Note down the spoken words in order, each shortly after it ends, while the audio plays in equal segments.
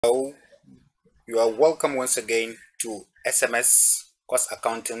Hello, you are welcome once again to SMS Cost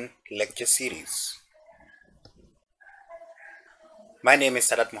Accounting Lecture Series. My name is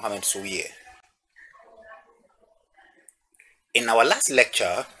Sadat Mohammed Souye. In our last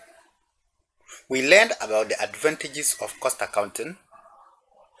lecture, we learned about the advantages of cost accounting.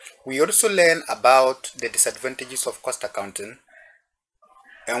 We also learned about the disadvantages of cost accounting,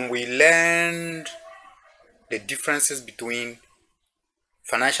 and we learned the differences between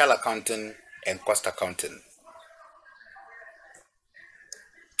financial accounting and cost accounting.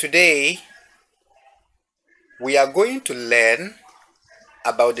 Today, we are going to learn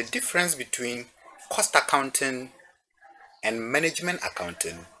about the difference between cost accounting and management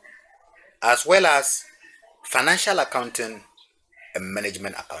accounting, as well as financial accounting and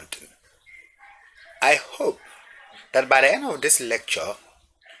management accounting. I hope that by the end of this lecture,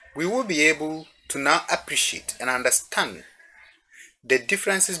 we will be able to now appreciate and understand the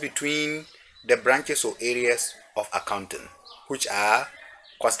differences between the branches or areas of accounting, which are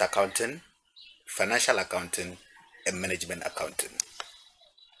cost accounting, financial accounting, and management accounting.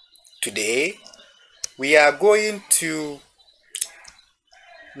 Today, we are going to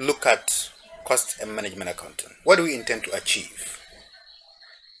look at cost and management accounting. What do we intend to achieve?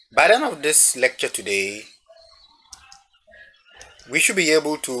 By the end of this lecture today, we should be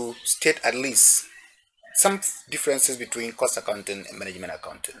able to state at least some differences between cost accounting and management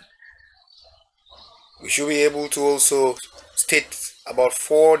accounting. We should be able to also state about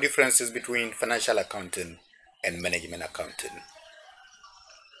 4 differences between financial accounting and management accounting.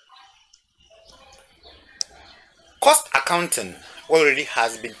 Cost accounting already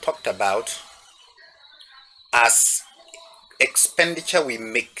has been talked about as expenditure we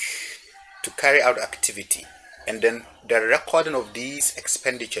make to carry out activity, and then the recording of these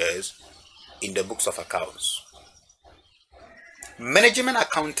expenditures in the books of accounts. Management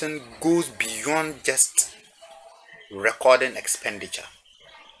accounting goes beyond just recording expenditure.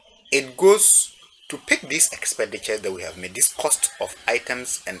 It goes to pick these expenditures that we have made, this cost of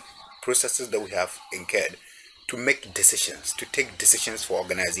items and processes that we have incurred, to make decisions, to take decisions for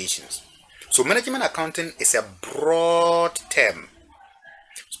organizations. So management accounting is a broad term,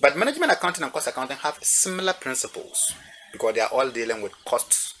 but management accounting and cost accounting have similar principles because they are all dealing with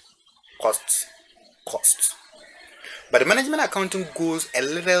costs. But management accounting goes a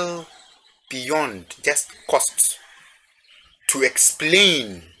little beyond just costs to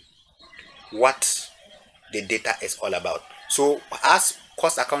explain what the data is all about. So as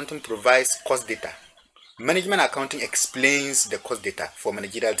cost accounting provides cost data, management accounting explains the cost data for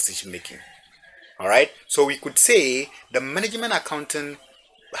managerial decision making. Alright, so we could say the management accounting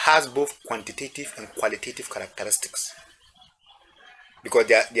has both quantitative and qualitative characteristics, because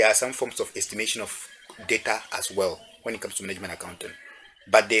there are some forms of estimation of data as well when it comes to management accounting,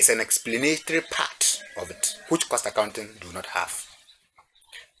 but there's an explanatory part of it which cost accounting do not have.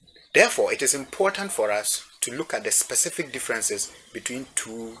 Therefore, it is important for us to look at the specific differences between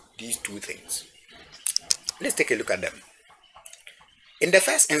these two things. Let's take a look at them. In the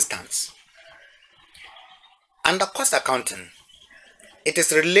first instance, under cost accounting, it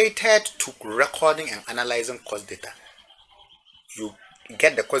is related to recording and analyzing cost data. You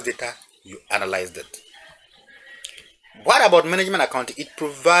get the cost data, you analyze it. What about management accounting? It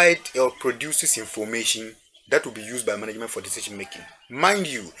provides or produces information that will be used by management for decision making. Mind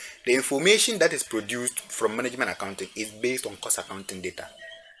you, the information that is produced from management accounting is based on cost accounting data.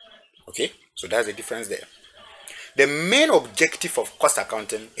 Okay, so that's the difference there. The main objective of cost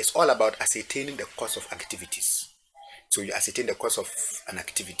accounting is all about ascertaining the cost of activities. So you ascertain the cost of an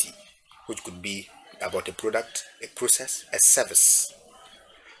activity, which could be about a product, a process, a service.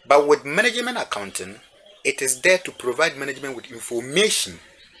 But with management accounting, it is there to provide management with information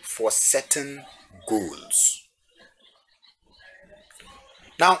for certain goals.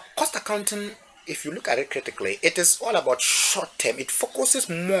 Now, cost accounting, if you look at it critically, it is all about short term. It focuses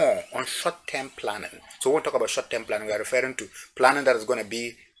more on short term planning. So when we talk about short term planning, we are referring to planning that is going to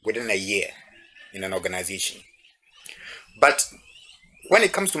be within a year in an organization. But when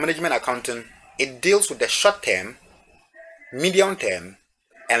it comes to management accounting, it deals with the short term, medium term,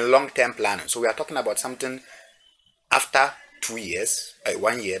 and long term planning. So we are talking about something after 2 years,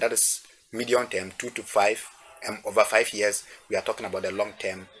 1 year, that is medium term, 2 to 5, and over 5 years, we are talking about the long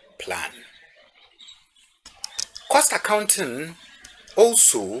term plan. Cost accounting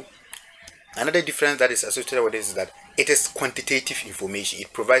also, another difference that is associated with this is that it is quantitative information.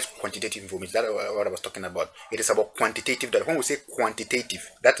 It provides quantitative information. That's what I was talking about. It is about quantitative data. When we say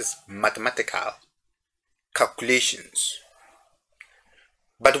quantitative, that is mathematical calculations.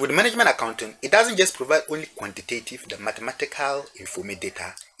 But with management accounting, it doesn't just provide only quantitative, the mathematical information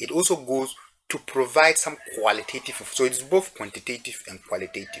data. It also goes to provide some qualitative. So it's both quantitative and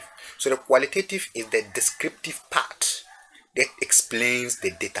qualitative. So the qualitative is the descriptive part that explains the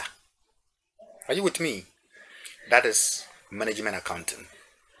data. Are you with me? That is management accounting.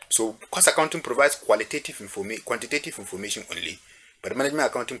 So cost accounting provides quantitative information only, but management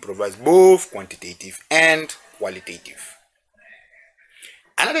accounting provides both quantitative and qualitative.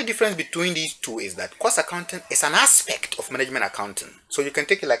 Another difference between these two is that cost accounting is an aspect of management accounting. So you can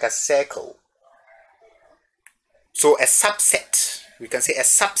take it like a circle. So a subset, we can say a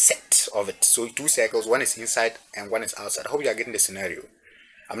subset of it. So two circles, one is inside and one is outside. I hope you are getting the scenario.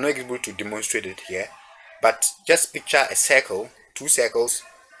 I'm not able to demonstrate it here, but just picture a circle, two circles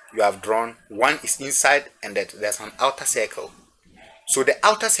you have drawn. One is inside and that there's an outer circle. So the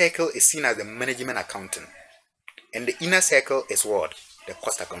outer circle is seen as the management accounting, and the inner circle is what? The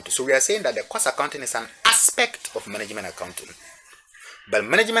cost accounting. So we are saying that the cost accounting is an aspect of management accounting, but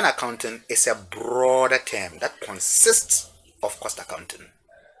management accounting is a broader term that consists of cost accounting.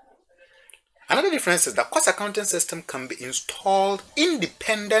 Another difference is that cost accounting system can be installed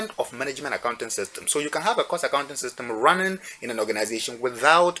independent of management accounting system. So you can have a cost accounting system running in an organization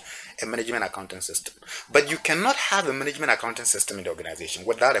without a management accounting system, but you cannot have a management accounting system in the organization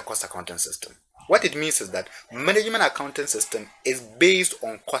without a cost accounting system. What it means is that management accounting system is based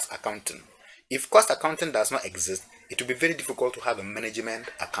on cost accounting. If cost accounting does not exist, it will be very difficult to have a management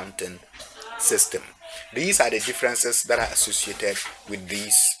accounting system. These are the differences that are associated with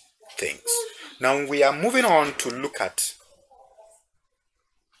these things. Now we are moving on to look at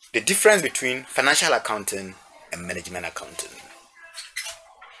the difference between financial accounting and management accounting.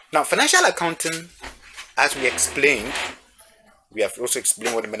 Now financial accounting, as we explained, we have also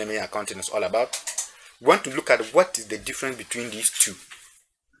explained what management accounting is all about. We want to look at what is the difference between these two.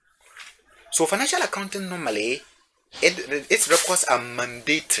 So financial accounting, normally its records are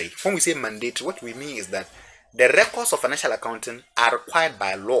mandatory. When we say mandatory, what we mean is that the records of financial accounting are required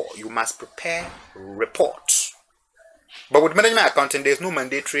by law. You must prepare reports. But with management accounting, there is no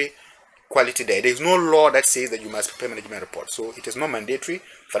mandatory quality there. There is no law that says that you must prepare management reports. So it is not mandatory.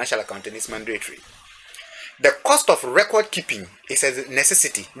 Financial accounting is mandatory. The cost of record keeping is a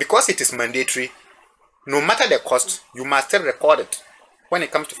necessity because it is mandatory. No matter the cost, you must still record it. When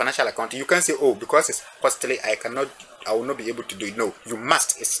it comes to financial accounting, you can say, oh, because it's costly, I will not be able to do it. No, you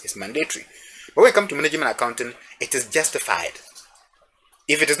must. It's mandatory. But when it comes to management accounting, it is justified.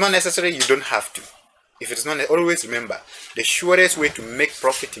 If it is not necessary, you don't have to. If it is not, always remember, the surest way to make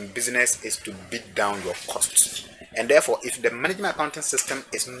profit in business is to beat down your costs. And therefore, if the management accounting system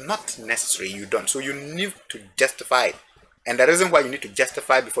is not necessary, you don't. So you need to justify it. And the reason why you need to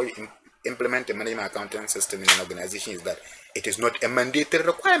justify before you implement a management accounting system in an organization is that it is not a mandatory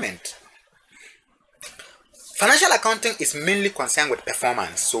requirement. Financial accounting is mainly concerned with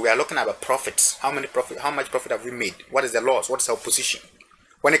performance. So we are looking at the profits. How much profit have we made? What is the loss? What is our position?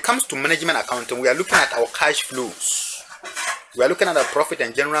 When it comes to management accounting, we are looking at our cash flows. We are looking at the profit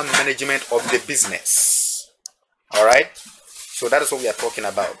and general management of the business. Alright, so that is what we are talking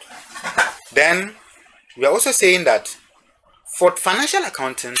about. Then we are also saying that for financial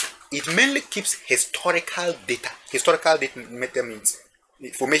accounting, it mainly keeps historical data. Historical data means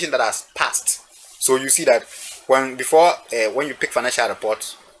information that has passed. So you see that when you pick financial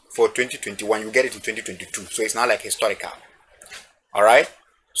report for 2021, you get it in 2022. So it's not like historical. Alright,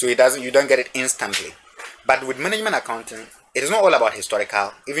 so you don't get it instantly. But with management accounting, it is not all about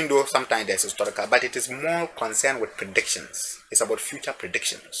historical, even though sometimes there's historical, but it is more concerned with predictions. It's about future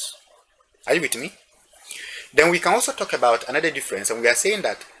predictions. Are you with me? Then we can also talk about another difference, and we are saying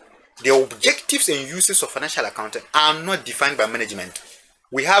that the objectives and uses of financial accounting are not defined by management.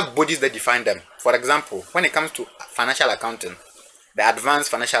 We have bodies that define them. For example, when it comes to financial accounting, the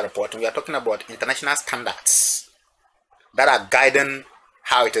advanced financial reporting, we are talking about international standards that are guiding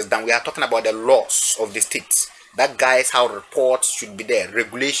how it is done. We are talking about the laws of the states that guides how reports should be there,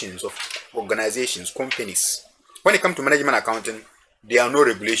 regulations of organizations, companies. When it comes to management accounting, there are no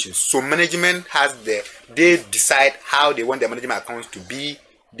regulations. So management they decide how they want their management accounts to be.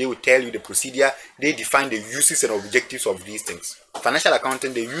 They will tell you the procedure. They define the uses and objectives of these things. Financial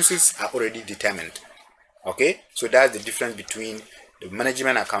accounting, the uses are already determined. Okay, so that's the difference between the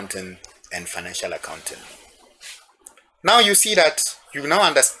management accounting and financial accounting. Now you see that you now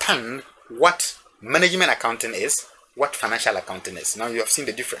understand what management accounting is, what financial accounting is. Now you have seen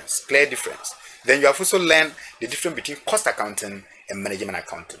the difference, clear difference. Then you have also learned the difference between cost accounting and management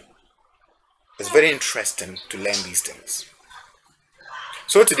accounting. It's very interesting to learn these things.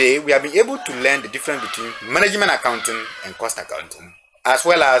 So today we have been able to learn the difference between management accounting and cost accounting. as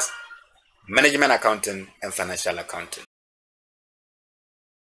well as management accounting and financial accounting.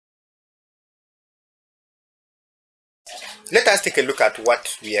 Let us take a look at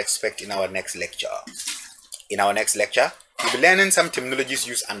what we expect in our next lecture. In our next lecture, we'll be learning some terminologies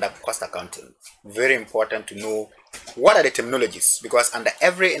used under cost accounting. Very important to know what are the terminologies, because under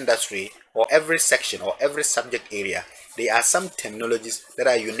every industry or every section or every subject area, there are some terminologies that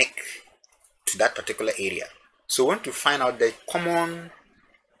are unique to that particular area. So we want to find out the common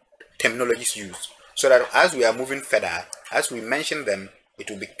terminologies used, so that as we are moving further, as we mention them, it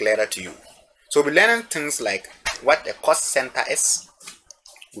will be clearer to you. So we'll be learning things like what a cost center is.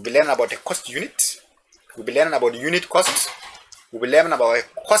 We'll be learning about a cost unit. We'll be learning about unit costs. We'll be learning about a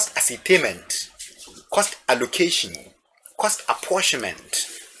cost ascertainment, cost allocation, cost apportionment,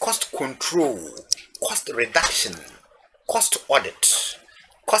 cost control, cost reduction, cost audit,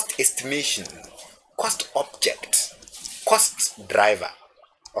 cost estimation, cost object, cost driver.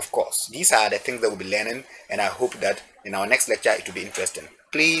 Of course, these are the things that we'll be learning, and I hope that in our next lecture it will be interesting.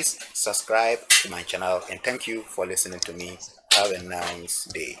 Please subscribe to my channel, and thank you for listening to me. Have a nice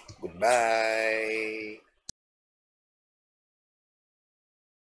day. Goodbye.